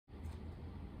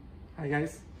Hi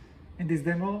guys, in this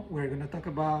demo we're going to talk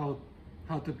about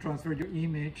how to transfer your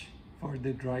image for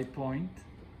the Drypoint,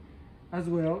 as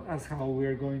well as how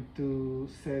we're going to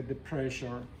set the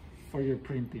pressure for your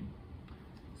printing.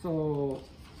 So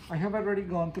I have already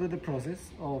gone through the process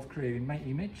of creating my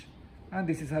image, and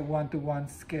this is a 1:1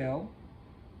 scale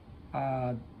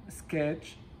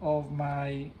sketch of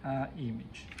my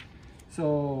image.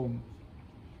 So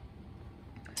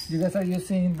you guys are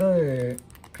using the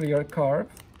clear curve,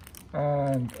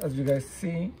 and as you guys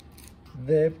see,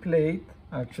 the plate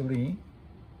actually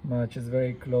matches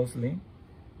very closely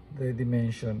the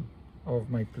dimension of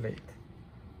my plate,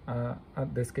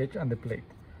 at the sketch and the plate.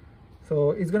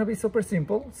 So it's gonna be super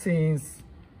simple since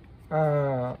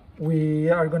we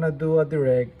are gonna do a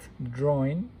direct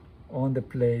drawing on the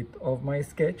plate of my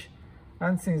sketch,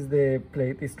 and since the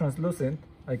plate is translucent,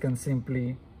 I can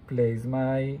simply place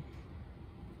my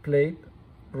plate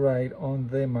right on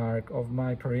the mark of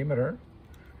my perimeter,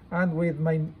 and with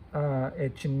my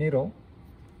etching needle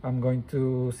I'm going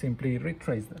to simply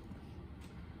retrace that.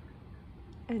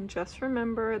 And just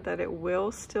remember that it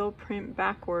will still print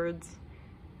backwards,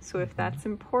 so if that's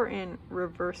important,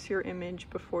 reverse your image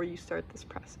before you start this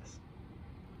process.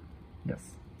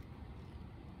 Yes.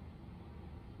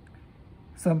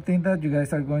 Something that you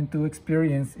guys are going to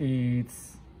experience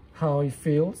is how it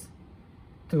feels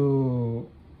to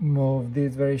move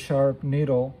this very sharp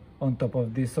needle on top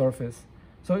of this surface.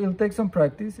 So it'll take some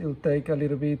practice, it'll take a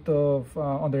little bit of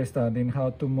understanding how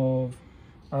to move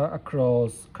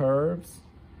across curves,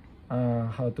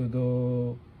 how to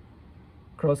do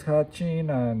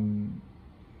cross-hatching and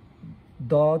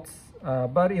dots,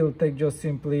 but it'll take just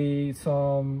simply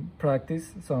some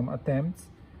practice, some attempts,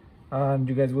 and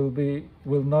you guys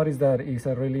will notice that it's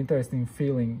a really interesting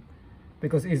feeling,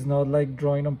 because it's not like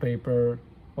drawing on paper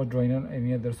or drawing on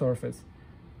any other surface.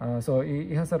 So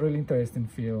it has a really interesting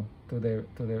feel to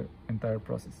the entire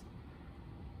process.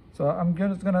 So I'm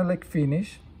just gonna like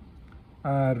finish,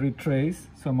 retrace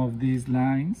some of these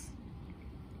lines.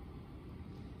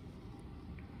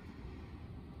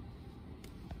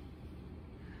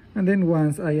 And then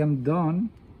once I am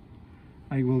done,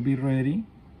 I will be ready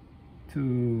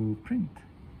to print.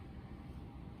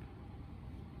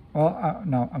 Oh,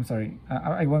 no, I'm sorry.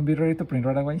 I won't be ready to print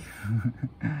right away.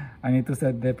 I need to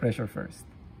set the pressure first.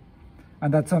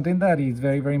 And that's something that is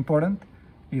very, very important,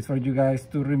 is for you guys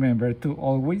to remember to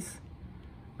always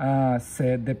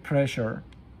set the pressure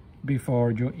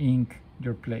before you ink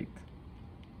your plate.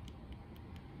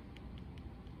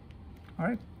 All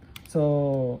right,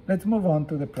 so let's move on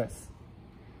to the press.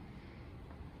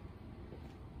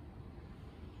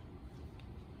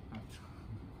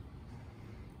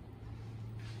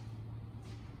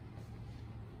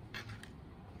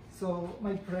 So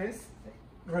my press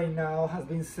right now has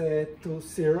been set to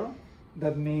 0.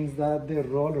 That means that the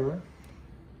roller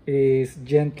is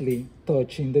gently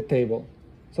touching the table.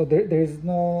 So there is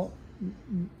no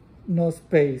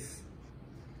space,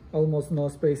 almost no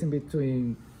space in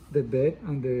between the bed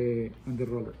and the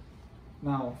roller.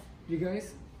 Now, you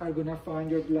guys are gonna find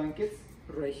your blankets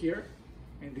right here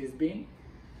in this bin,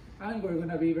 and we're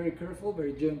gonna be very careful,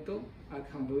 very gentle at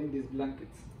handling these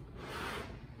blankets.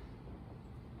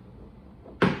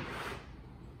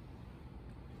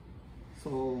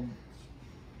 So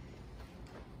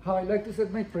how I like to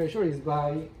set my pressure is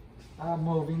by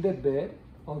moving the bed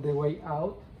all the way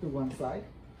out to one side.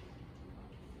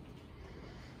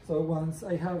 So once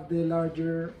I have the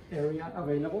larger area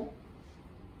available,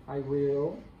 I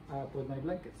will put my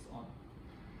blankets on.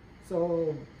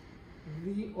 So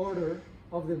the order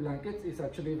of the blankets is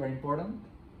actually very important,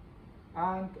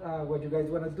 and what you guys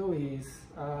want to do is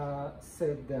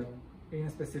set them in a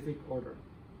specific order.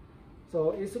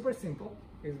 So it's super simple,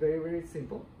 it's very, very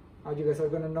simple. You guys are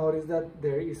gonna notice that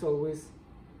there is always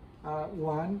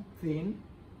one thin,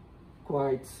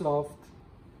 quite soft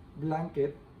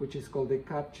blanket, which is called the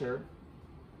catcher.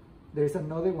 There's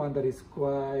another one that is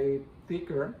quite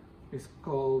thicker, it's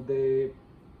called the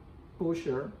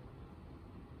pusher.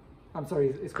 I'm sorry,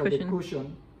 it's called the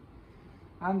cushion.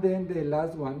 And then the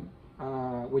last one,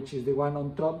 which is the one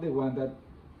on top, the one that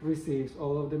receives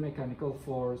all of the mechanical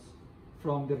force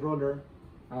from the roller,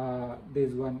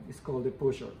 this one is called the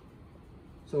pusher.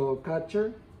 So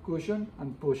catcher, cushion,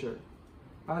 and pusher.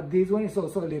 This one is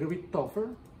also a little bit tougher,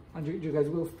 and you guys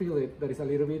will feel it, that it's a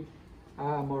little bit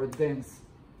more dense.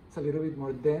 It's a little bit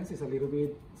more dense, it's a little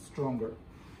bit stronger.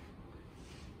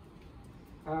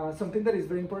 Something that is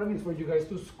very important is for you guys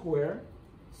to square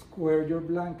your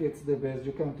blankets the best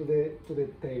you can to the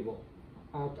table,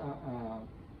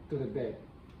 to the bed.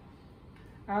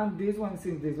 And this one,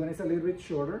 since this one is a little bit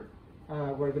shorter,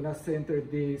 we're gonna center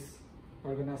this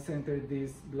we're gonna center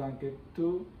this blanket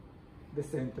to the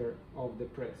center of the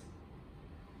press.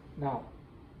 Now,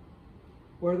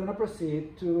 we're gonna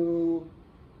proceed to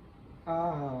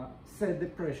set the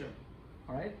pressure,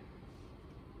 all right?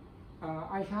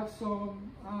 I have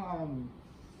some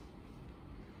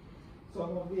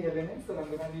of the elements that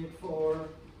I'm gonna need for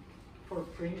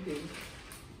printing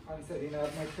and setting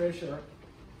up my pressure,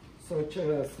 such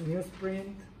as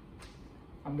newsprint.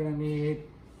 I'm gonna need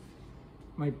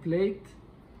my plate.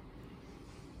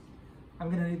 I'm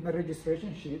gonna need my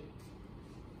registration sheet.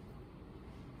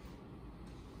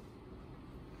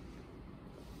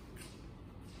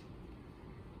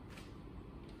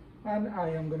 And I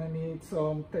am gonna need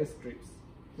some test strips,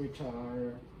 which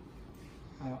are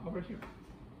over here.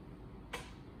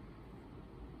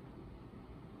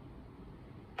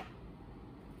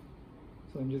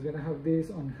 So I'm just gonna have this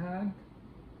on hand,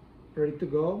 ready to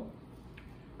go.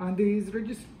 And these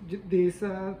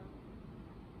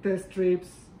test strips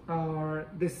are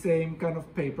the same kind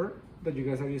of paper that you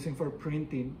guys are using for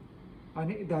printing,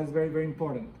 and that's very, very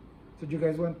important. So you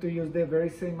guys want to use the very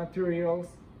same materials,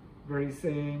 very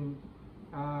same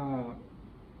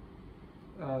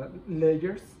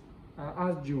layers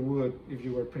as you would if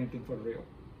you were printing for real.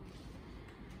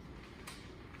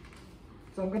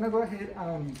 So I'm gonna go ahead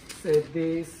and set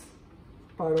this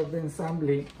part of the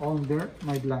assembly under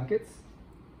my blankets.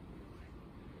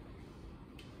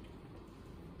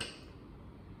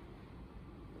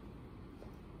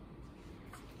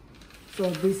 So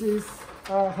this is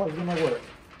how it's gonna work.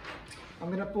 I'm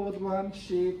gonna put one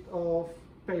sheet of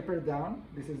paper down.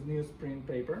 This is newsprint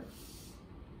paper.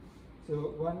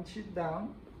 So one sheet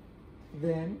down,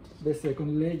 then the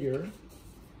second layer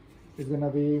is gonna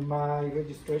be my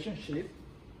registration sheet.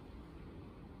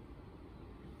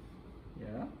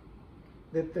 Yeah.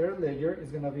 The third layer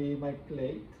is gonna be my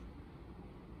plate.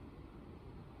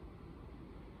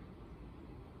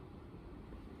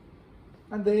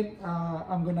 And then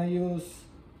I'm gonna use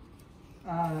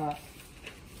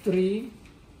 3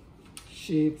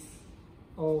 sheets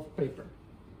of paper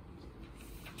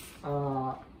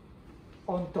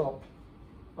on top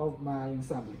of my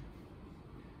assembly.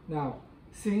 Now,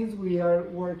 since we are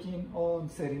working on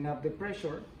setting up the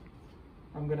pressure,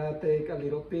 I'm gonna take a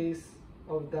little piece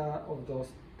of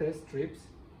those test strips,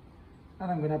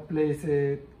 and I'm gonna place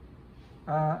it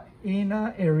in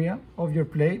an area of your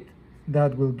plate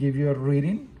that will give you a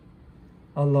reading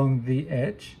along the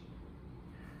edge,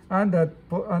 and that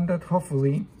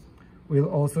hopefully will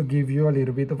also give you a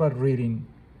little bit of a reading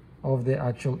of the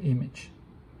actual image.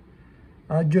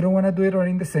 You don't want to do it right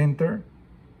in the center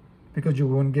because you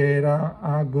won't get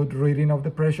a good reading of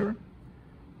the pressure.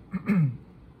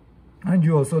 And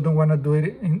you also don't want to do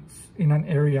it in an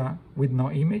area with no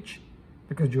image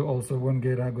because you also won't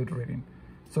get a good reading.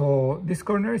 So this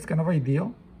corner is kind of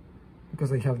ideal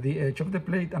because I have the edge of the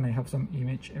plate and I have some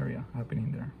image area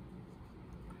happening there.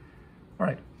 All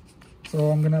right,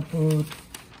 so I'm gonna put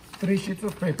 3 sheets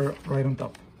of paper right on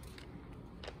top.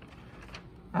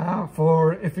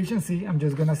 For efficiency, I'm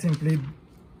just gonna simply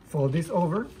fold this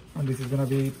over, and this is gonna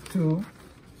be two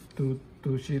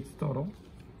sheets total.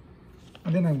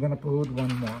 And then I'm gonna put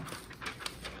one more.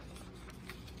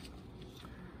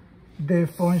 The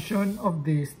function of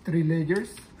these 3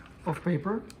 layers of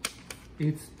paper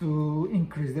is to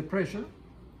increase the pressure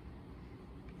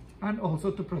and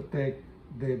also to protect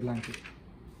the blanket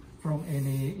from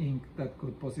any ink that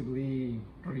could possibly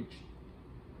reach.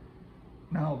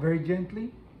 Now, very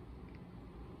gently,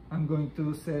 I'm going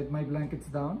to set my blankets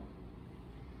down,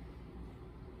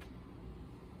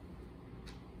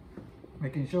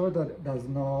 making sure that it does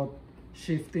not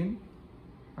shifting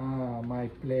my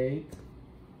plate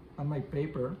and my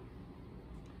paper.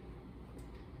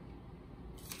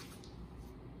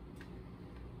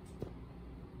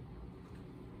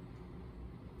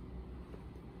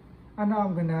 And now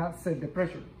I'm gonna set the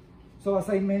pressure. So as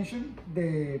I mentioned,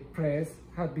 the press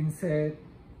had been set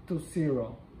to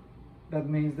 0. That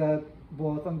means that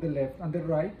both on the left and the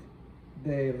right,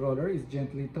 the roller is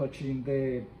gently touching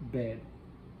the bed.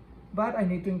 But I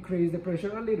need to increase the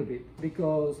pressure a little bit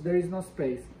because there is no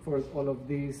space for all of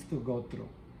this to go through.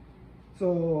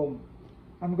 So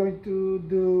I'm going to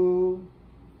do,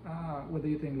 what do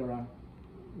you think, Laura?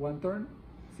 1 turn?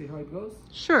 See how it goes?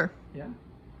 Sure. Yeah?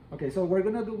 Okay, so we're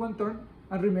gonna do 1 turn,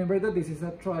 and remember that this is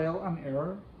a trial and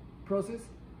error process,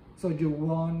 so you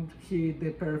won't hit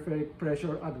the perfect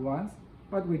pressure at once,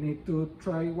 but we need to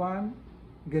try one,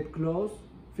 get close,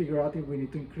 figure out if we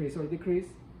need to increase or decrease,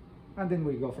 and then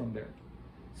we go from there.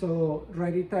 So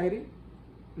righty tighty,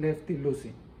 lefty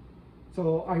loosey.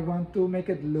 So I want to make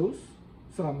it loose,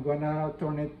 so I'm gonna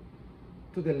turn it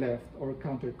to the left or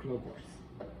counterclockwise.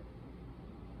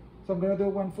 So I'm gonna do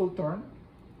one full turn.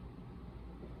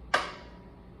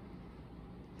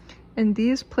 And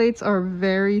these plates are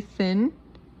very thin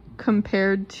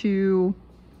compared to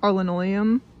our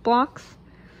linoleum blocks.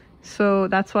 So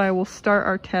that's why we'll start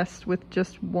our test with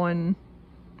just one,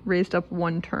 raised up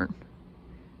one turn.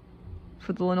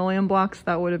 For the linoleum blocks,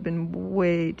 that would have been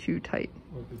way too tight.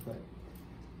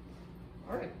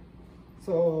 All right.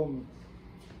 So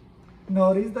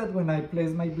notice that when I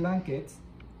place my blankets,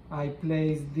 I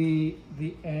place the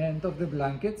end of the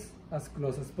blankets as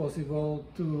close as possible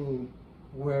to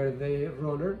where the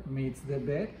roller meets the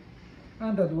bed,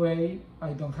 and that way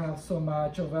I don't have so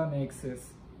much of an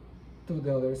excess to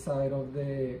the other side of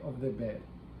the bed.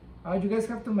 You guys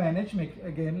have to manage,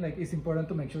 again, like it's important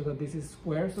to make sure that this is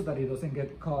square so that it doesn't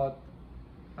get caught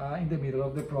in the middle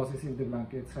of the process if the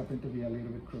blankets happen to be a little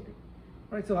bit crooked.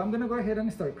 All right, so I'm gonna go ahead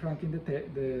and start cranking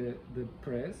the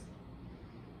press.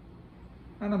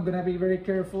 And I'm gonna be very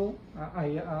careful.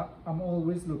 I'm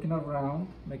always looking around,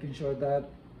 making sure that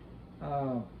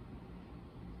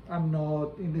I'm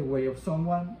not in the way of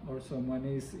someone or someone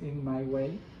is in my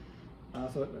way,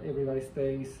 so everybody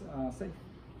stays safe.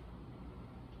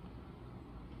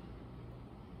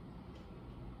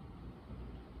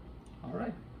 All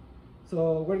right,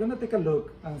 so we're gonna take a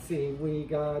look and see if we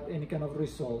got any kind of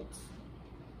results.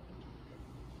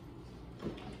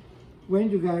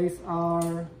 When you guys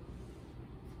are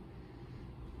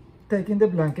taking the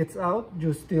blankets out,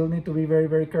 you still need to be very,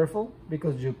 very careful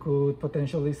because you could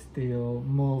potentially still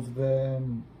move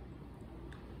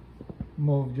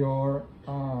your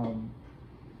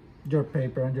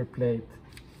paper and your plate.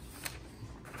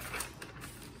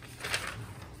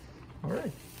 All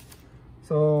right.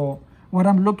 So what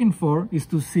I'm looking for is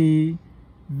to see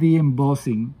the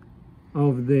embossing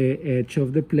of the edge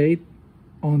of the plate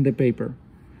on the paper.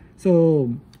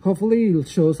 So hopefully it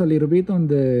shows a little bit on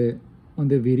the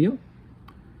video,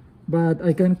 but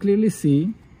I can clearly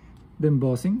see the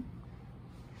embossing.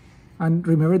 And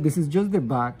remember, this is just the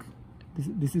back.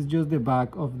 This is just the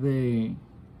back of the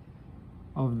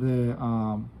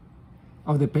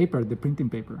paper, the printing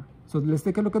paper. So let's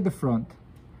take a look at the front.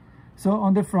 So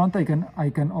on the front, I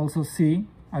can also see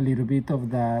a little bit of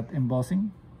that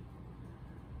embossing.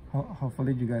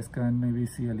 Hopefully you guys can maybe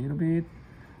see a little bit.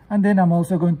 And then I'm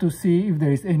also going to see if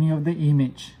there is any of the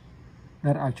image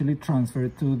that actually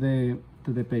transferred to the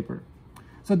paper.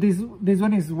 So this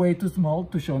one is way too small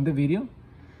to show in the video,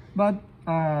 but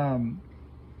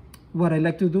what I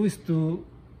like to do is to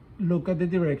look at the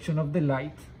direction of the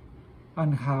light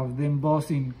and have the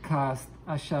embossing cast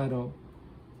a shadow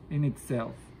in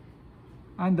itself,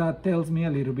 and that tells me a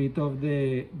little bit of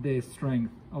the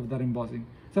strength of that embossing.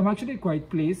 So I'm actually quite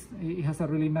pleased. It has a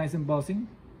really nice embossing,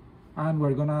 and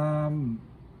we're gonna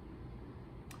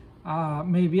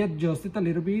maybe adjust it a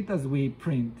little bit as we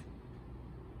print.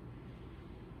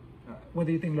 What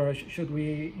do you think, Laura? Should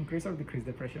we increase or decrease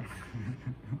the pressure?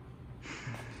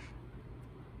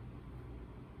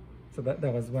 So that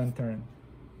was one turn.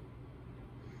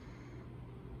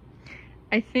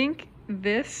 I think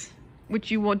this,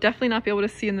 which you will definitely not be able to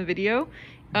see in the video,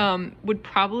 would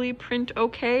probably print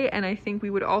okay, and I think we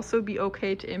would also be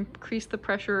okay to increase the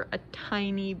pressure a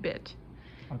tiny bit.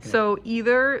 Okay. So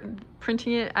either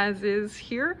printing it as is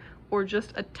here or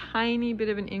just a tiny bit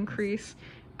of an increase,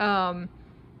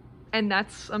 and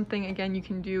that's something, again, you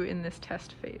can do in this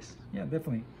test phase. Yeah,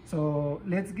 definitely. So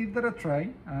let's give that a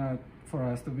try for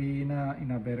us to be in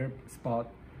a better spot.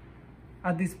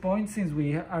 At this point, since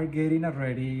we are getting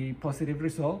already positive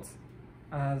results,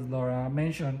 as Laura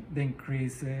mentioned, the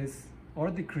increases or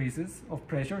decreases of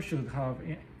pressure should have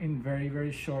in very,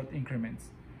 very short increments.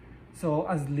 So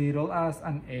as little as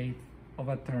an eighth of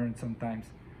a turn sometimes.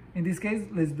 In this case,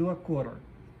 let's do a quarter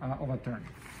of a turn.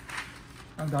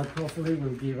 And that hopefully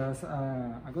will give us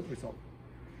a good result.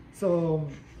 So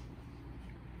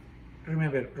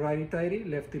remember, righty-tighty,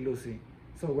 lefty-loosey.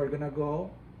 So we're gonna go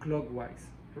clockwise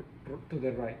to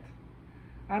the right.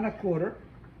 And a quarter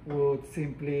would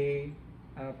simply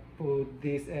put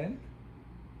this end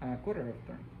a quarter of a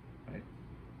turn, right?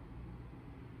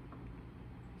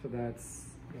 So that's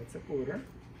a quarter.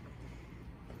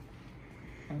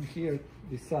 And here,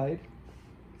 this side,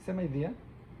 same idea.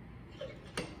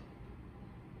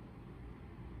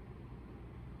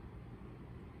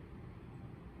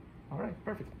 All right,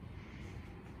 perfect.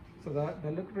 So that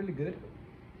looked really good.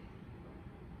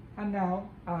 And now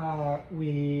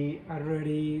we are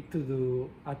ready to do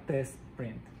a test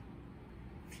print.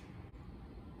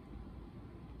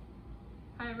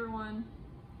 Hi everyone,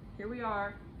 here we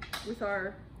are with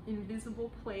our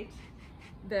invisible plate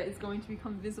that is going to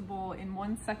become visible in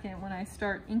 1 second when I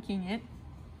start inking it.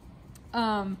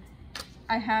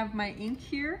 I have my ink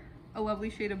here, a lovely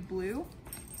shade of blue.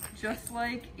 Just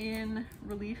like in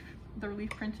the relief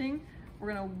printing,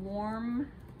 we're gonna warm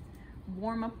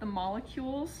up the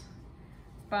molecules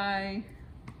by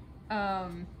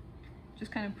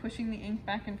just kind of pushing the ink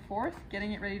back and forth,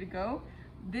 getting it ready to go.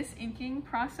 This inking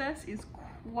process is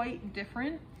quite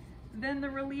different than the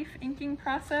relief inking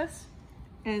process.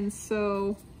 And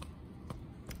so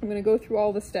I'm gonna go through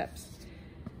all the steps.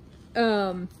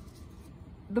 The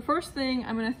first thing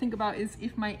I'm gonna think about is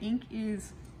if my ink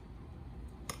is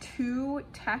too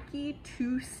tacky,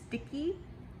 too sticky,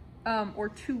 or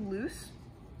too loose.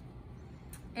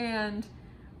 And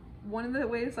one of the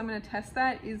ways I'm going to test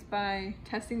that is by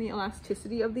testing the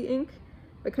elasticity of the ink,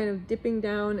 by kind of dipping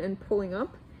down and pulling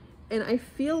up. And I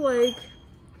feel like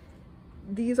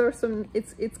these are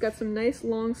it's got some nice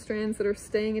long strands that are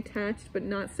staying attached but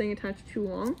not staying attached too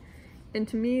long. And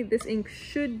to me, this ink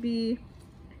should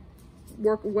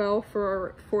work well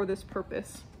for this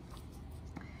purpose.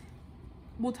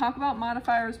 We'll talk about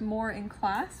modifiers more in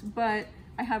class, but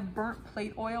I have burnt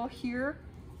plate oil here,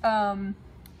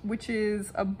 which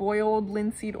is a boiled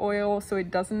linseed oil so it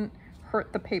doesn't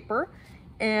hurt the paper.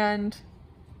 And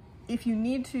if you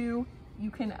need to,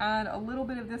 you can add a little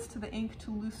bit of this to the ink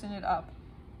to loosen it up.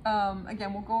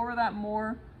 Again, we'll go over that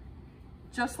more.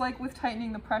 Just like with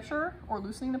tightening the pressure or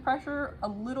loosening the pressure, a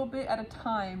little bit at a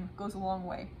time goes a long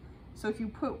way. So if you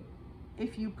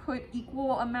put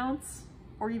equal amounts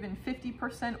or even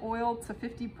 50% oil to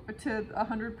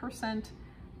 100%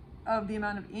 of the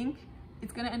amount of ink,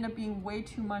 it's going to end up being way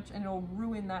too much and it'll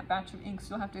ruin that batch of ink,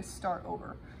 so you'll have to start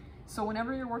over. So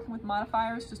whenever you're working with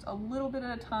modifiers, just a little bit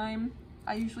at a time.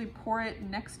 I usually pour it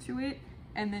next to it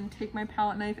and then take my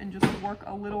palette knife and just work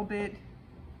a little bit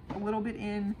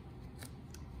in,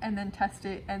 and then test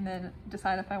it and then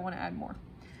decide if I want to add more.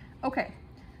 Okay,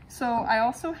 so I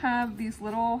also have these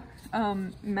little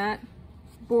matte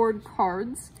board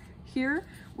cards here,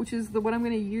 which is what I'm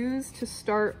going to use to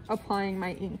start applying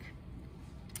my ink.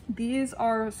 These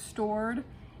are stored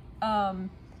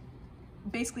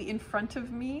basically in front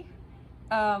of me,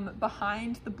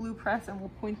 behind the blue press, and we'll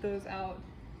point those out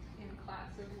in class.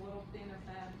 There's a little thing of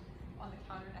them on the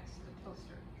counter next to the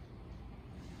toaster.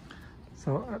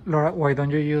 So Laura, why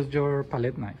don't you use your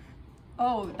palette knife?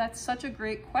 Oh, that's such a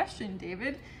great question,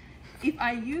 David. If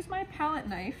I use my palette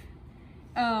knife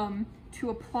to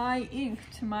apply ink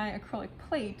to my acrylic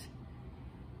plate,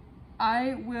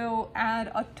 I will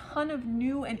add a ton of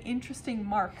new and interesting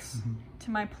marks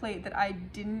to my plate that I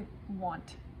didn't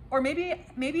want. Or maybe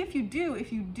if you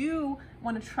do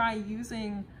want to try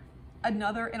using an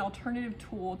alternative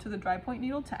tool to the Drypoint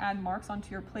needle to add marks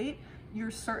onto your plate,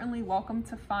 you're certainly welcome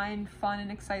to find fun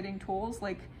and exciting tools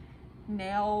like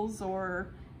nails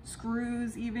or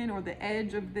screws even, or the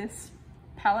edge of this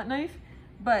palette knife.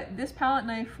 But this palette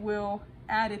knife will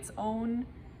add its own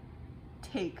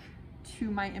take to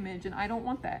my image, and I don't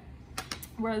want that.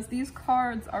 Whereas these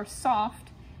cards are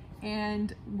soft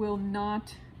and will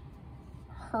not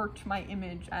hurt my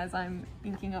image as I'm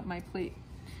inking up my plate.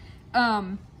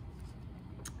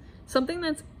 Something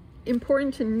that's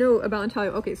important to note about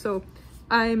Natalia. Okay, so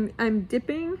I'm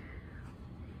dipping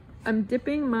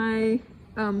my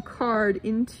card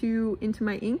into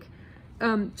my ink,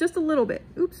 just a little bit.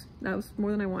 Oops, that was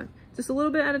more than I want. Just a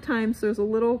little bit at a time, so there's a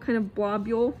little kind of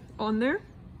blobule on there.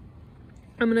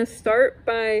 I'm gonna start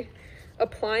by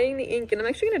applying the ink, and I'm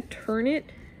actually gonna turn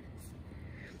it.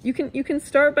 You can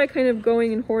start by kind of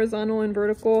going in horizontal and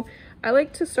vertical. I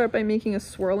like to start by making a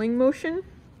swirling motion.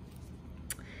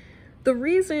 The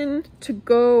reason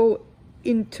to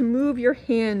move your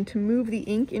hand, to move the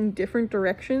ink in different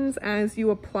directions as you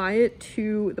apply it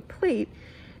to the plate,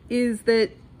 is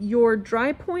that your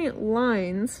dry point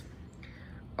lines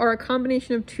are a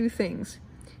combination of two things.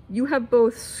 You have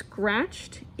both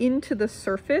scratched into the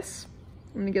surface.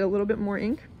 I'm gonna get a little bit more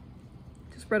ink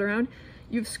to spread around.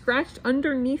 You've scratched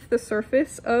underneath the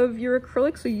surface of your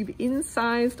acrylic, so you've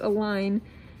incised a line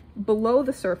below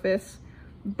the surface.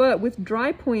 But with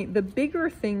dry point, the bigger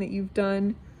thing that you've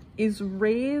done is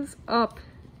raise up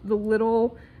the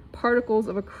little particles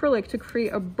of acrylic to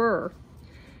create a burr.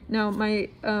 Now my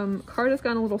card has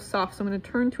gotten a little soft, so I'm going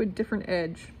to turn to a different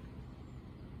edge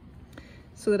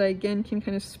so that I again can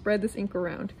kind of spread this ink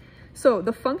around. So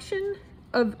the function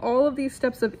of all of these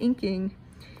steps of inking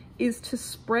is to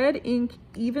spread ink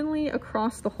evenly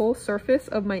across the whole surface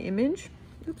of my image.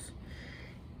 Oops.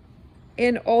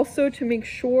 And also to make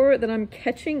sure that I'm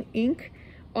catching ink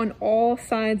on all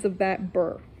sides of that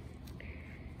burr.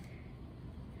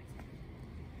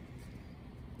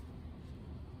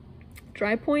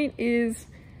 Drypoint is,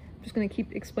 I'm just gonna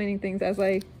keep explaining things as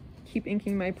I keep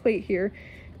inking my plate here.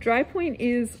 Drypoint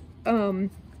is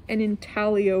an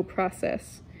intaglio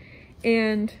process.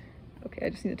 And, okay, I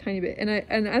just need a tiny bit.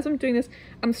 And as I'm doing this,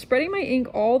 I'm spreading my ink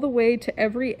all the way to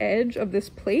every edge of this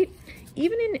plate,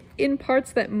 even in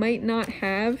parts that might not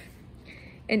have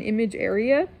an image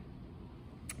area,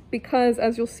 because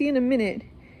as you'll see in a minute,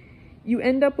 you can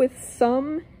end up with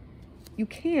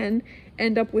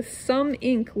some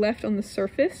ink left on the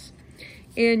surface,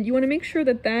 and you want to make sure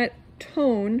that that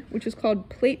tone, which is called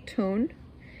plate tone,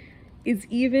 is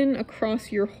even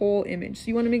across your whole image. So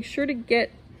you want to make sure to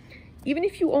get, even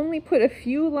if you only put a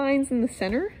few lines in the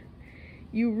center,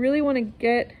 you really want to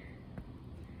get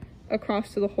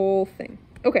across to the whole thing.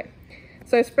 Okay,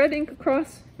 so I spread ink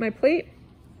across my plate.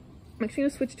 I'm actually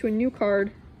going to switch to a new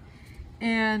card,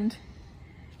 and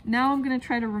now I'm going to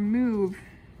try to remove,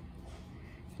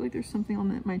 I feel like there's something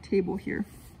on my table here.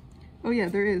 Oh yeah,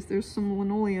 there is. There's some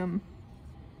linoleum.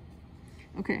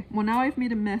 Okay, well now I've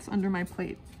made a mess under my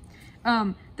plate.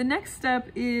 The next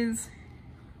step is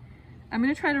I'm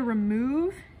going to try to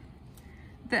remove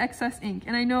the excess ink.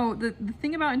 And I know the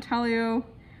thing about intaglio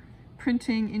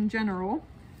printing in general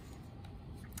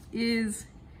is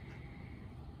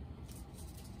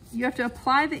you have to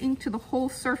apply the ink to the whole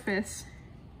surface,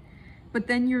 but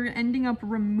then you're ending up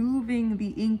removing the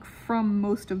ink from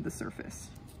most of the surface.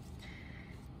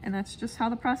 And that's just how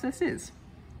the process is.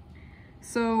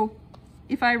 So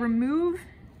if I remove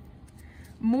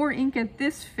more ink at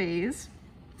this phase,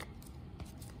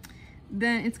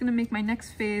 then it's going to make my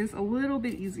next phase a little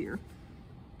bit easier.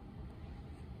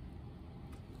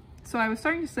 So I was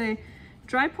starting to say,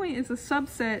 Drypoint is a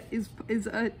subset, is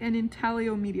an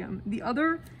intaglio medium. The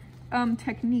other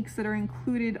techniques that are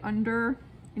included under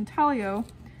intaglio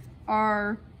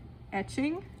are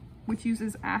etching, which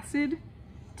uses acid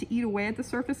to eat away at the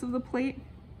surface of the plate,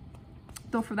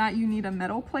 though for that you need a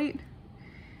metal plate,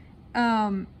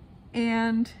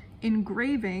 and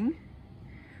engraving,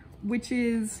 which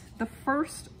is the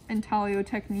first intaglio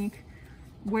technique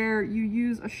where you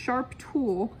use a sharp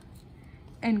tool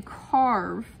and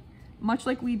carve, much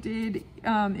like we did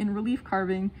in relief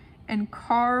carving, and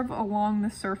carve along the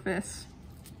surface,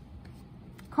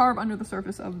 carve under the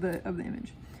surface of the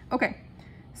image. Okay,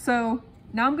 so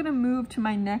now I'm gonna move to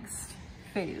my next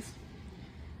phase,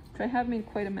 which I have made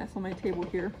quite a mess on my table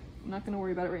here. I'm not gonna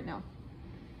worry about it right now.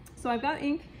 So I've got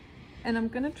ink, and I'm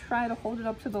gonna try to hold it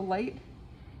up to the light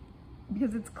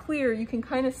because it's clear. You can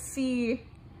kind of see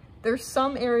there's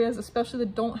some areas, especially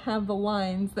that don't have the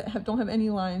lines, don't have any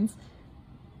lines,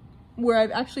 where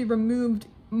I've actually removed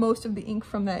most of the ink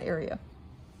from that area.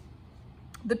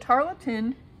 The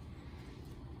tarlatan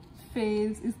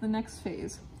phase is the next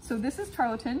phase. So this is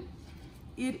tarlatan.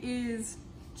 It is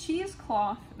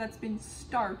cheesecloth that's been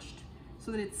starched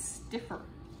so that it's stiffer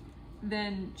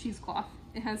than cheesecloth.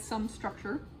 It has some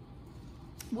structure.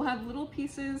 We'll have little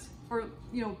pieces, or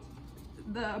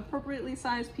the appropriately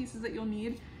sized pieces that you'll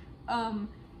need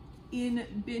in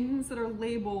bins that are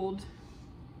labeled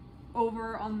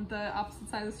over on the opposite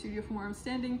side of the studio from where I'm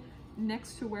standing,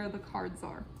 next to where the cards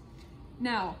are.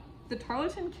 Now, the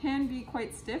tarlatan can be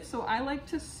quite stiff, so I like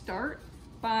to start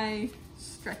by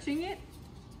stretching it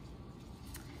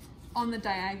on the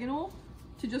diagonal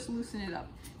to just loosen it up.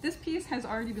 This piece has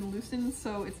already been loosened,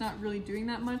 so it's not really doing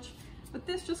that much, but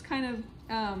this just kind of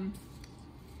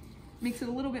makes it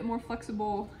a little bit more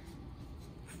flexible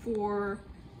for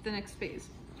the next phase.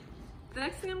 The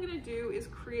next thing I'm gonna do is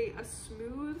create a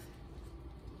smooth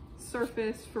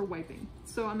surface for wiping.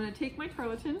 So I'm gonna take my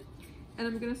tarlatan and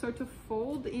I'm gonna start to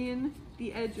fold in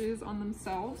the edges on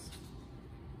themselves.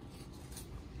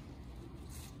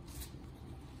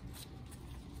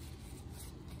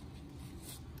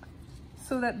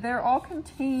 So that they're all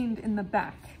contained in the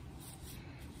back.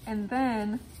 And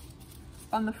then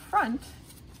on the front,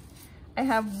 I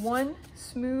have one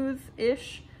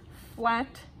smooth-ish,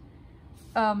 flat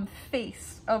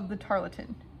face of the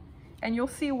tarlatan. And you'll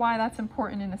see why that's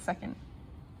important in a second.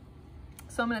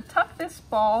 So I'm gonna tuck this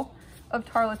ball of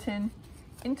tarlatan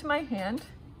into my hand,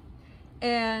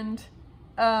 and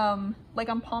like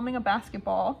I'm palming a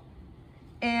basketball,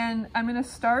 and I'm gonna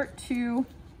start to,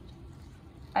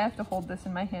 I have to hold this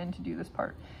in my hand to do this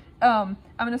part. I'm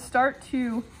gonna start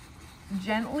to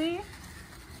gently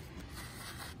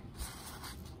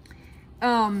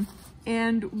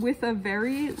and with a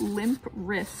very limp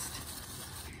wrist,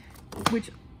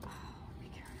 which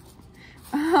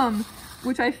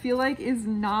I feel like is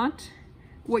not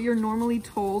what you're normally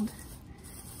told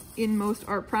in most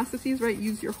art processes, right?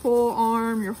 Use your whole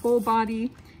arm, your whole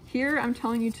body. Here, I'm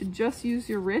telling you to just use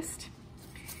your wrist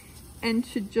and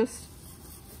to just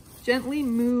gently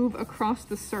move across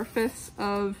the surface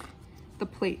of the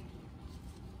plate.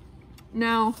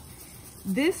 Now,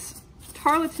 this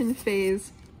tarlatan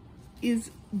phase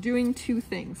is doing two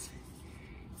things.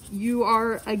 You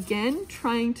are again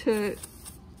trying to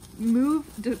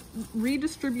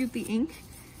redistribute the ink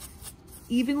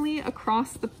evenly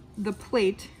across the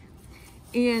plate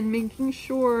and making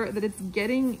sure that it's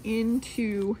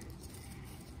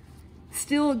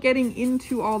still getting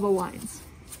into all the lines,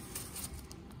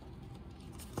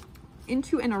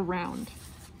 into and around.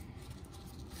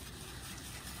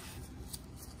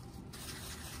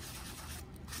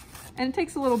 And it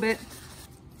takes a little bit.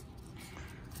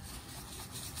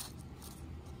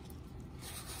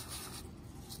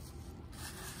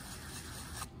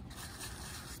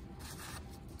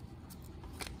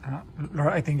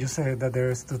 Laura, I think you said that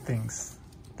there's two things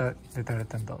that the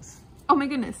tarlatan does. Oh my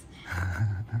goodness.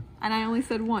 And I only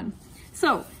said one.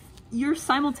 So you're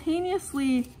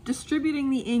simultaneously distributing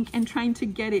the ink and trying to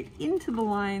get it into the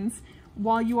lines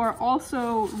while you are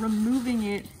also removing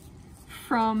the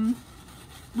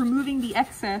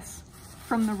excess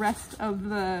from the rest of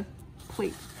the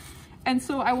plate. And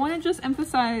so I want to just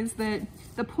emphasize that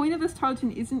the point of this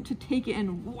tarlatan isn't to take it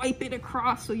and wipe it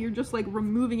across so you're just like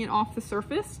removing it off the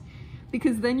surface,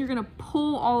 because then you're going to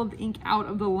pull all of the ink out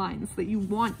of the lines that you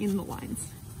want in the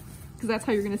lines, because that's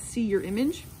how you're going to see your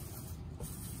image.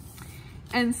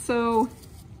 And so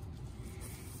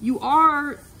you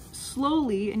are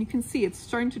slowly, and you can see it's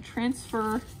starting to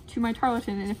transfer to my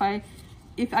tarlatan, and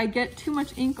if I get too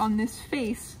much ink on this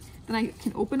face, then I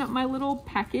can open up my little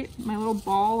packet, my little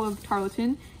ball of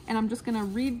tarlatan, and I'm just gonna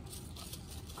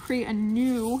create a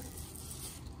new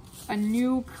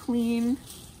clean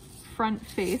front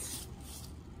face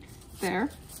there.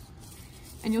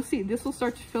 And you'll see this will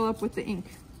start to fill up with the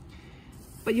ink.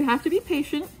 But you have to be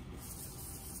patient,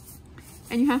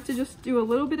 and you have to just do a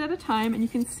little bit at a time, and you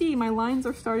can see my lines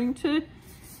are starting to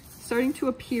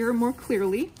appear more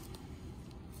clearly.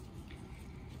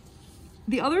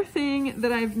 The other thing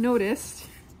that I've noticed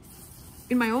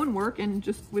in my own work and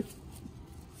just with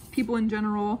people in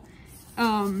general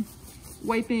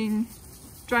wiping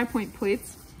Drypoint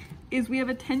plates is we have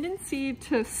a tendency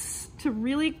to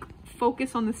really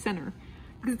focus on the center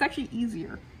because it's actually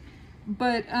easier.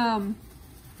 But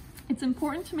it's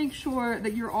important to make sure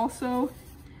that you're also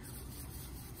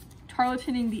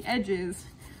tarlataning the edges,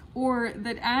 or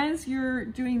that as you're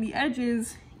doing the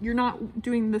edges, you're not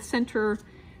doing the center,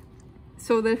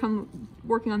 so that if I'm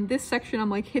working on this section, I'm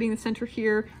like hitting the center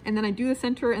here, and then I do the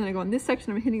center, and then I go on this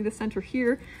section, I'm hitting the center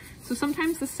here. So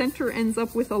sometimes the center ends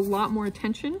up with a lot more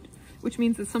attention, which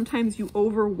means that sometimes you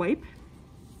over wipe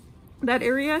that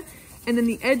area, and then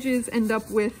the edges end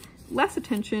up with less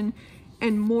attention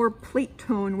and more plate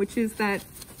tone, which is that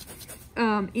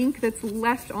ink that's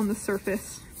left on the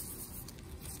surface,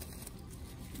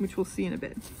 which we'll see in a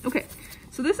bit. Okay,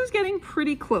 so this is getting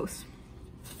pretty close.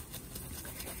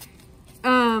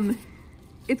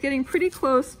 It's getting pretty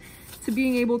close to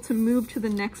being able to move to the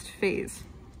next phase.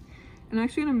 And I'm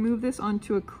actually going to move this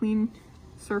onto a clean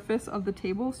surface of the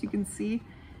table so you can see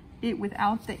it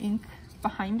without the ink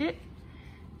behind it.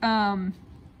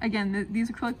 Again, these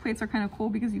acrylic plates are kind of cool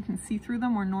because you can see through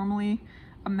them, where normally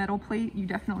a metal plate you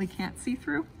definitely can't see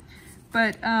through.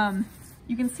 But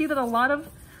you can see that a lot of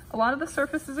the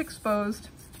surface is exposed.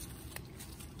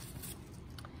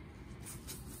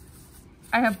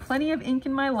 I have plenty of ink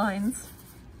in my lines,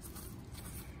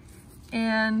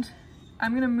 and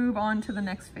I'm going to move on to the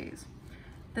next phase.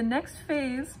 The next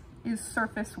phase is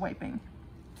surface wiping,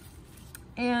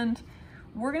 and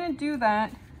we're going to do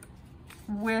that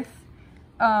with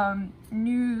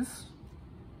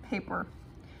newspaper.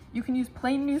 You can use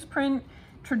plain newsprint.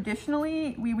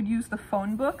 Traditionally, we would use the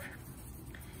phone book,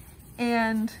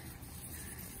 and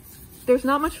there's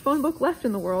not much phone book left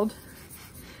in the world.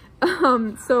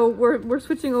 So we're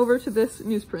switching over to this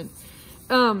newsprint.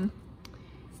 So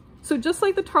just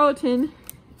like the tarlatan,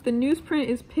 the newsprint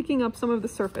is picking up some of the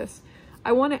surface.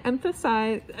 I want to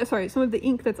emphasize, some of the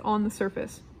ink that's on the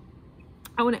surface.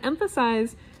 I want to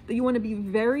emphasize that you want to be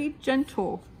very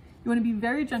gentle. You want to be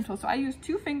very gentle. So I use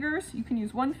 2 fingers. You can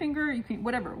use 1 finger. You can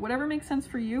whatever makes sense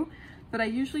for you. But I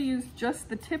usually use just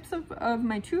the tips of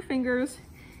my 2 fingers,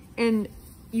 and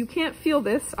you can't feel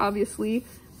this obviously,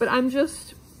 but I'm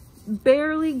just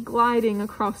barely gliding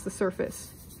across the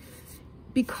surface.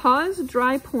 Because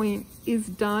Drypoint is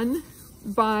done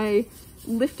by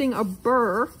lifting a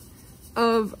burr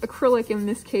of acrylic, in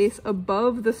this case,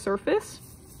 above the surface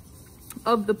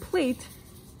of the plate,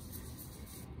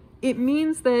 it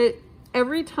means that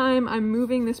every time I'm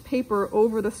moving this paper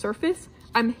over the surface,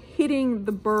 I'm hitting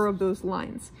the burr of those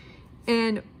lines.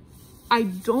 And I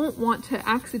don't want to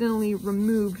accidentally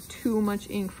remove too much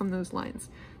ink from those lines.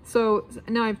 So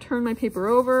now I've turned my paper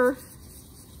over,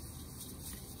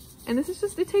 and this is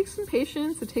just, it takes some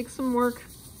patience, it takes some work.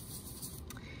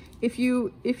 If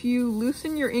you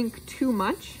loosen your ink too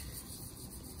much,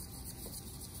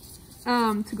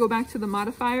 to go back to the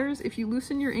modifiers, if you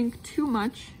loosen your ink too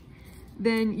much,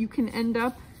 then you can end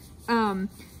up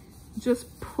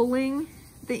just pulling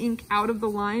the ink out of the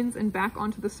lines and back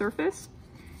onto the surface.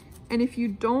 And if you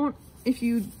don't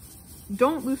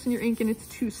loosen your ink and it's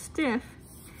too stiff,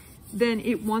 then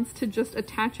it wants to just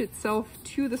attach itself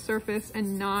to the surface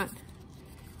and not,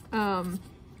 gonna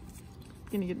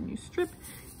get a new strip,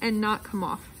 and not come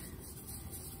off.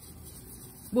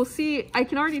 We'll see, I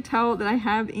can already tell that I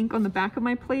have ink on the back of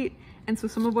my plate, and so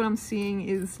some of what I'm seeing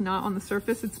is not on the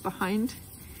surface, it's behind,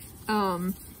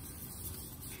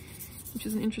 which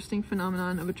is an interesting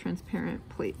phenomenon of a transparent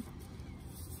plate.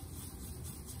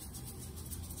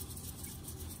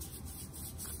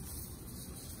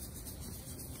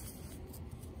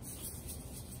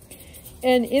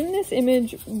 And in this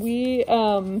image, it's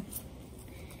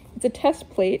a test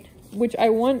plate, which I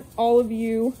want all of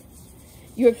you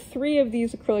have 3 of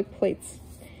these acrylic plates,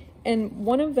 and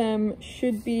one of them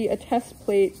should be a test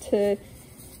plate to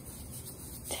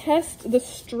test the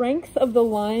strength of the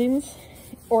lines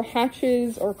or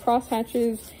hatches or cross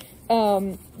hatches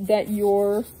that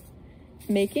you're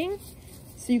making,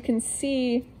 so you can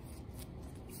see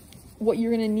what you're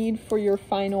going to need for your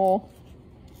final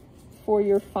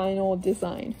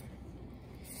design.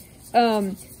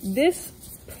 This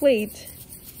plate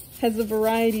has a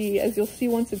variety, as you'll see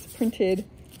once it's printed,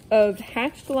 of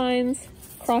hatched lines,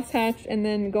 cross-hatched, and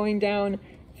then going down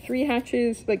 3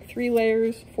 hatches, like 3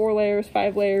 layers, 4 layers,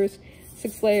 5 layers,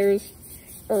 6 layers,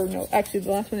 or no, actually the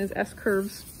last one is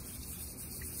S-curves.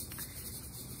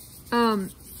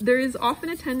 There is often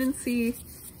a tendency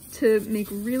to make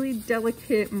really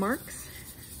delicate marks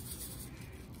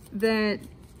that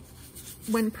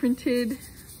when printed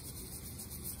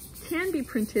can be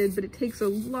printed, but it takes a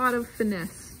lot of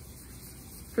finesse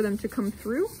for them to come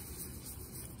through.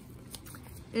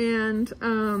 And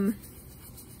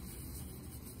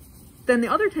then the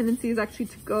other tendency is actually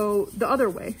to go the other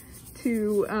way,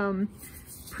 to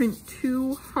print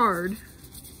too hard.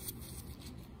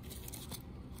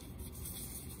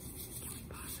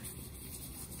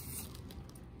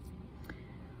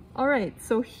 All right,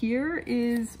 so here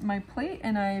is my plate,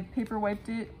 and I paper wiped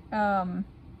it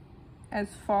as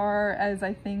far as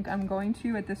I think I'm going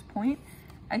to at this point.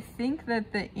 I think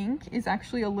that the ink is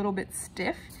actually a little bit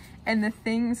stiff, and the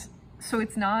things, so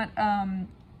it's not the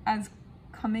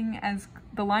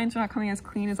lines are not coming as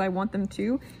clean as I want them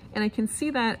to. And I can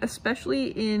see that especially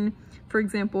in, for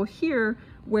example, here,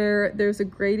 where there's a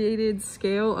gradated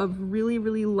scale of really,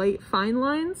 really light fine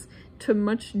lines to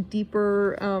much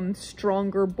deeper,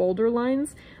 stronger, bolder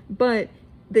lines, but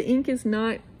the ink is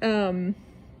not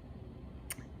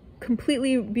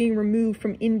completely being removed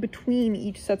from in between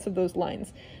each sets of those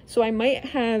lines. So I might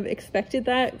have expected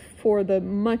that for the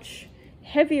much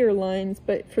heavier lines,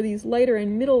 but for these lighter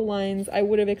and middle lines, I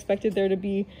would have expected there to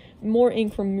be more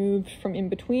ink removed from in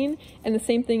between. And the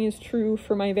same thing is true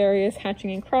for my various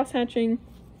hatching and cross hatching.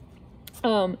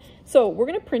 So we're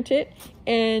gonna print it,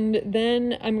 and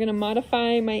then I'm gonna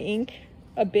modify my ink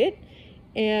a bit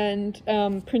and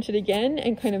print it again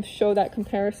and kind of show that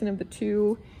comparison of the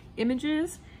 2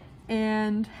 images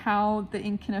and how the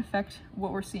ink can affect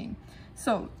what we're seeing.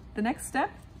 So the next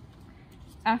step,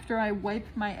 after I wipe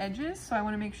my edges, so I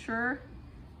want to make sure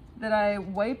that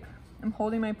I'm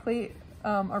holding my plate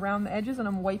around the edges and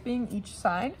I'm wiping each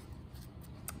side,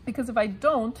 because if I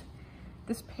don't,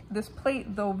 this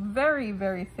plate, though very,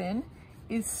 very thin,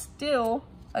 is still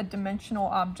a dimensional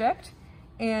object,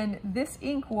 and this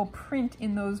ink will print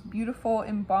in those beautiful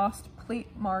embossed plate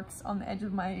marks on the edge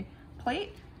of my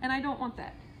plate, and I don't want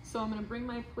that. So I'm going to bring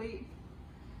my plate,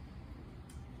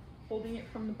 holding it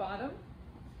from the bottom,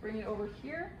 bring it over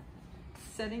here,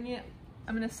 setting it,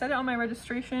 I'm going to set it on my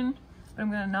registration, but I'm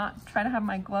going to not try to have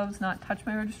my gloves not touch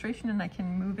my registration, and I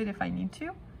can move it if I need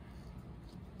to.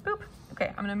 Boop. Okay,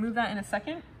 I'm going to move that in a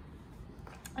second.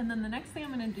 And then the next thing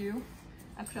I'm going to do,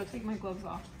 actually I'll take my gloves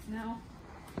off now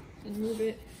and move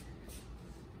it.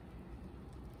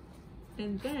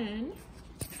 And then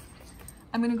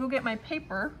I'm going to go get my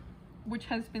paper, which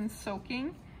has been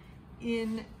soaking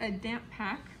in a damp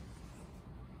pack,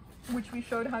 which we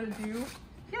showed how to do.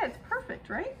 Yeah, it's perfect,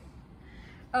 right?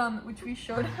 Which we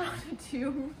showed how to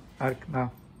do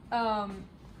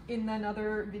in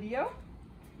another video.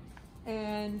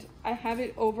 And I have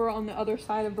it over on the other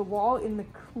side of the wall in the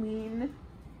clean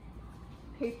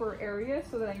paper area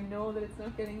so that I know that it's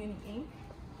not getting any ink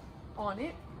on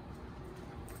it.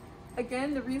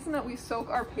 Again, the reason that we soak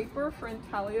our paper for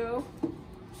intaglio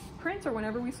prints, or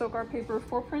whenever we soak our paper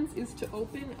for prints, is to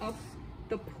open up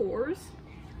the pores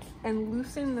and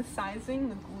loosen the sizing,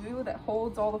 the glue that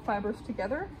holds all the fibers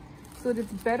together, so that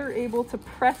it's better able to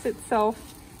press itself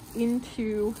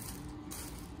into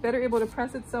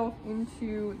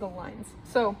the lines.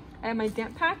 So I have my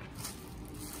damp pack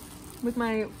with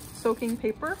my soaking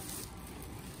paper.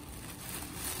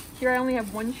 Here I only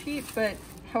have one sheet, but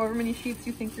however many sheets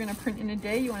you think you're gonna print in a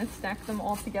day, you wanna stack them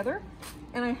all together.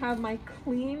 And I have my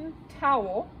clean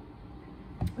towel,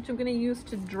 which I'm gonna use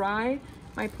to dry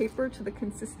my paper to the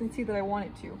consistency that I want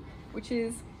it to, which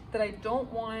is that I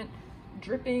don't want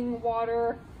dripping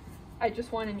water. I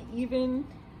just want an even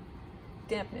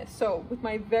dampness. So with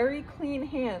my very clean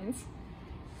hands,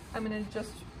 I'm gonna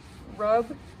just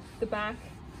rub the back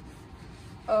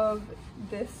of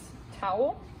this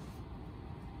towel.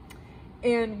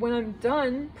 And when I'm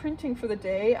done printing for the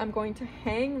day, I'm going to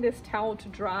hang this towel to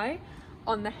dry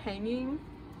on the hanging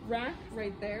rack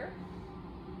right there.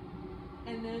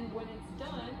 And then when it's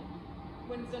done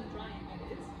drying,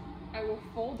 that is, I will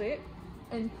fold it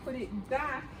and put it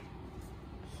back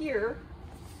here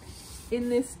in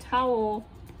this towel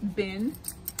bin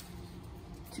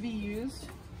to be used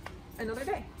another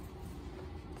day.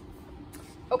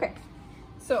 Okay,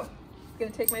 so I'm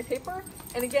gonna take my paper,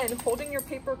 and again, holding your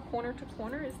paper corner to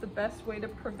corner is the best way to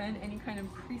prevent any kind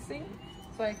of creasing.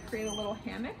 So I create a little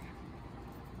hammock,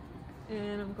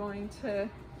 and I'm going to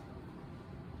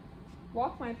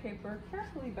walk my paper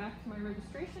carefully back to my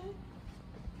registration,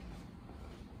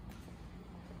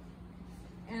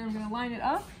 and I'm gonna line it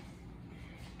up.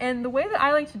 And the way that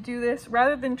I like to do this,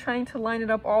 rather than trying to line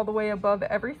it up all the way above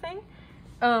everything,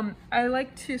 I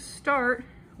like to start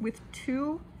with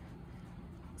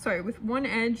one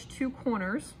edge, two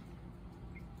corners,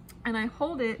 and I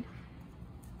hold it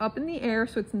up in the air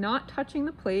so it's not touching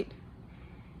the plate,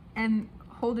 and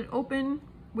hold it open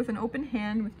with an open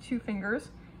hand with two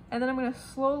fingers, and then I'm going to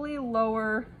slowly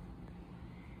lower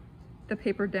the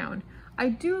paper down. I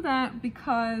do that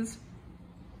because,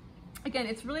 again,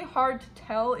 it's really hard to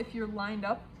tell if you're lined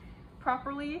up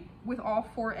properly with all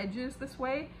four edges this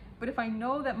way, but if I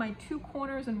know that my two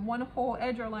corners and one whole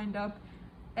edge are lined up,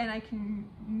 and I can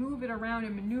move it around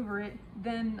and maneuver it,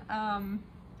 then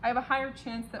I have a higher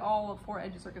chance that all four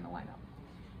edges are going to line up.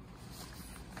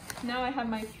 Now I have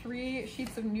my 3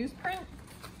 sheets of newsprint,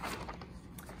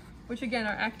 which again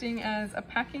are acting as a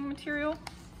packing material.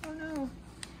 Oh no.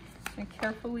 I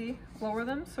carefully lower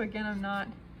them, so again I'm not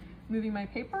moving my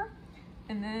paper,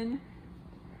 and then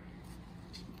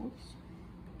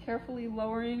carefully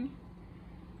lowering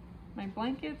my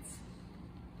blankets.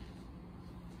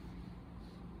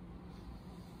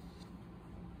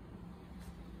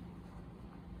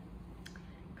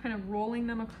 Kind of rolling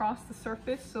them across the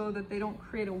surface so that they don't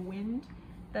create a wind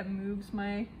that moves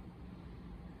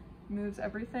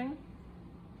everything.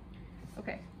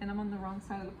 Okay, and I'm on the wrong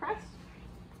side of the press.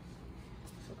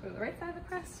 So go to the right side of the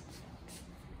press,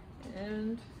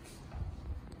 and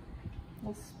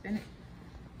we'll spin it.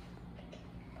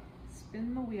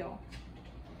 Spin the wheel.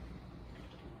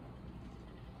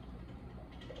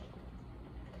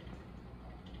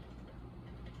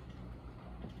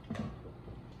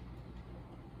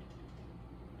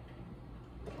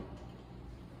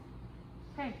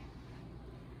 Okay,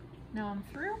 now I'm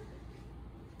through.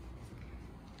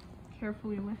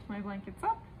 Carefully lift my blankets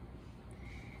up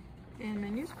and my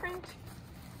newsprint.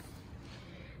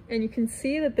 And you can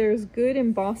see that there's good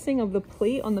embossing of the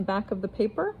plate on the back of the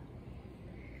paper.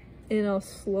 And I'll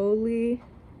slowly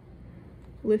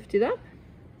lift it up.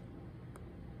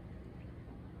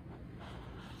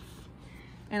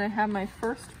 And I have my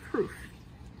first proof,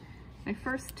 my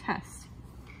first test.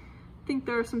 I think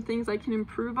there are some things I can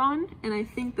improve on, and I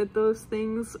think that those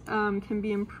things can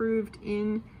be improved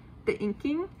in the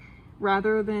inking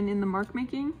rather than in the mark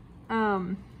making.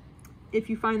 If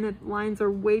you find that lines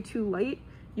are way too light,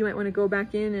 you might want to go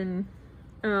back in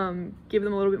and give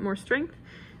them a little bit more strength.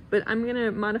 But I'm going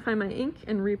to modify my ink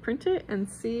and reprint it and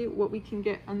see what we can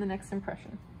get on the next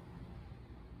impression.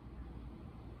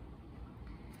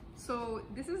 So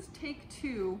this is take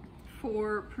 2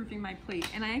 for proofing my plate,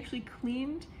 and I actually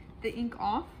cleaned the ink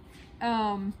off.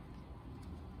 You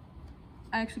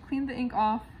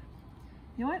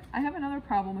know what? I have another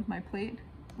problem with my plate,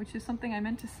 which is something I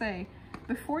meant to say.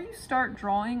 Before you start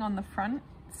drawing on the front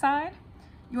side,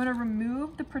 you want to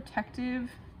remove the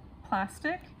protective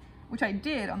plastic, which I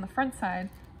did on the front side,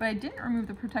 but I didn't remove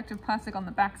the protective plastic on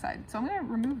the back side. So I'm going to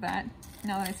remove that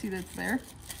now that I see that it's there.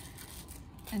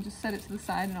 and just set it to the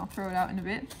side, and I'll throw it out in a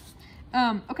bit.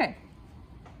 Okay,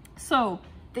 so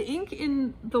the ink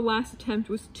in the last attempt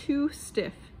was too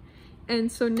stiff.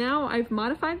 And so now I've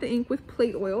modified the ink with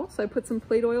plate oil. So I put some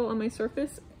plate oil on my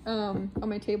surface, on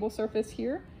my table surface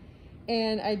here.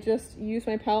 And I just use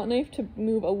my palette knife to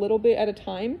move a little bit at a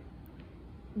time.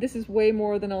 This is way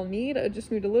more than I'll need. I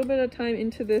just moved a little bit at a time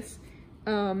into this,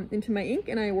 into my ink,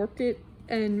 and I worked it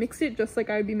and mixed it just like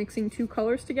I would be mixing two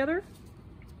colors together.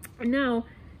 And now,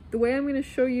 the way I'm going to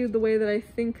show you the way that I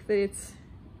think that it's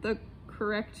the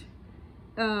correct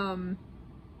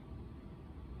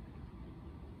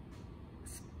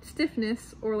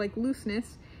stiffness or like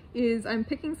looseness is I'm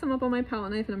picking some up on my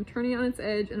palette knife and I'm turning it on its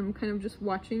edge and I'm kind of just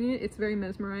watching it. It's very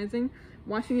mesmerizing,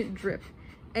 watching it drip.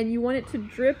 And you want it to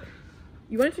drip, and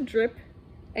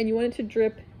you want it to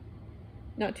drip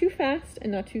not too fast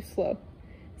and not too slow.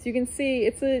 So you can see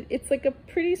it's like a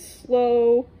pretty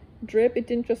slow drip. It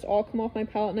didn't just all come off my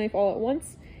palette knife all at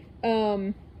once.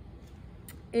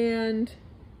 And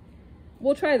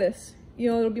we'll try this. You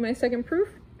know, it'll be my second proof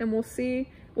and we'll see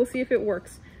if it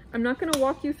works. I'm not going to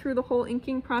walk you through the whole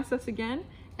inking process again,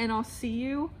 and I'll see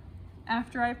you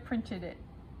after I've printed it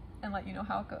and let you know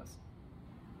how it goes.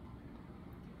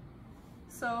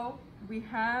 So we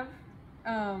have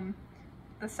the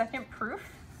second proof,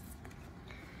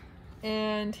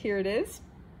 and here it is.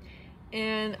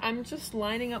 And I'm just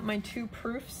lining up my two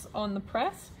proofs on the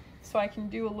press so I can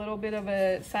do a little bit of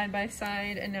a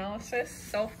side-by-side analysis,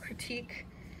 self-critique.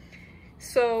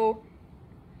 So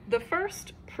the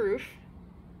first proof,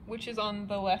 which is on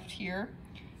the left here,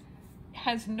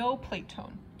 has no plate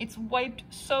tone. It's wiped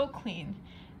so clean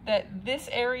that this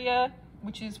area,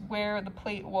 which is where the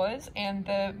plate was, and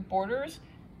the borders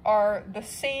are the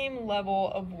same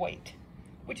level of white,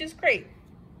 which is great.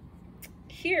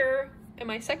 Here, in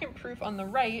my second proof on the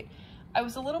right, I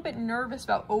was a little bit nervous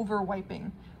about over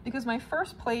wiping because my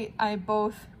first plate, I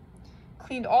both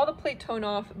cleaned all the plate tone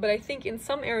off, but I think in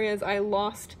some areas I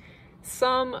lost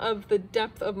some of the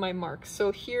depth of my marks.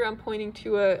 So here I'm pointing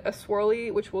to a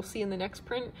swirly, which we'll see in the next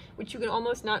print, which you can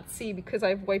almost not see because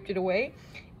I've wiped it away.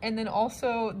 And then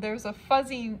also there's a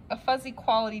fuzzy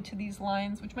quality to these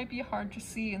lines, which might be hard to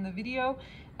see in the video,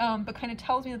 but kind of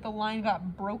tells me that the line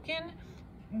got broken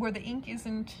where the ink is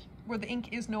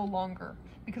no longer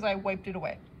because I wiped it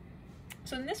away.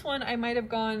 So in this one, I might have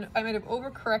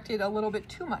overcorrected a little bit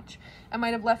too much. I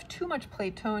might have left too much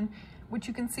plate tone, which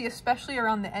you can see especially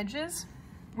around the edges,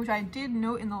 which I did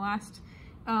note in the last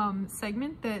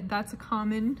segment that that's a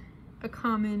common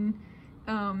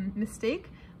mistake,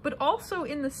 but also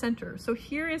in the center. So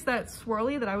here is that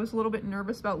swirly that I was a little bit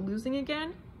nervous about losing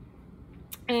again,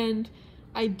 and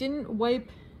I didn't overwipe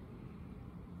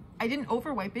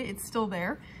it. It's still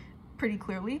there pretty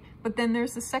clearly, but then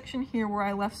there's a section here where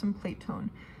I left some plate tone.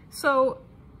 So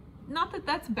not that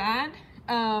that's bad.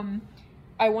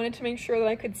 I wanted to make sure that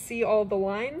I could see all the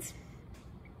lines.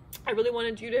 I really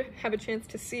wanted you to have a chance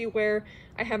to see where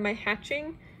I have my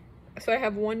hatching. So I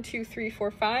have 1, 2, 3, 4,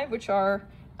 5, which are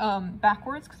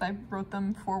backwards because I wrote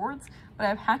them forwards. But I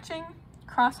have hatching,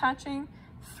 cross hatching,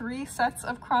 3 sets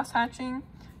of cross hatching,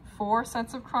 4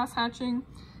 sets of cross hatching,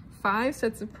 5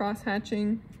 sets of cross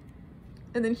hatching,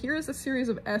 and then here is a series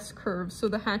of S curves. So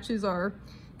the hatches are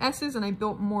S's, and I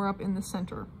built more up in the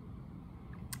center.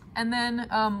 And then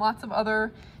lots of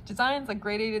other designs, like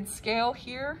gradated scale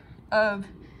here of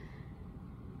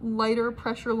lighter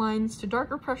pressure lines to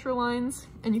darker pressure lines,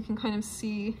 and you can kind of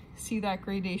see that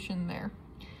gradation there.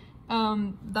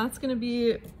 That's going to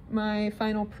be my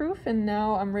final proof, and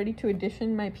now I'm ready to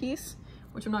addition my piece,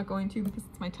 which I'm not going to because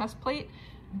it's my test plate.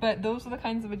 But those are the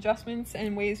kinds of adjustments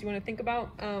and ways you want to think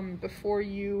about before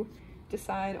you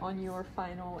decide on your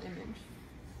final image.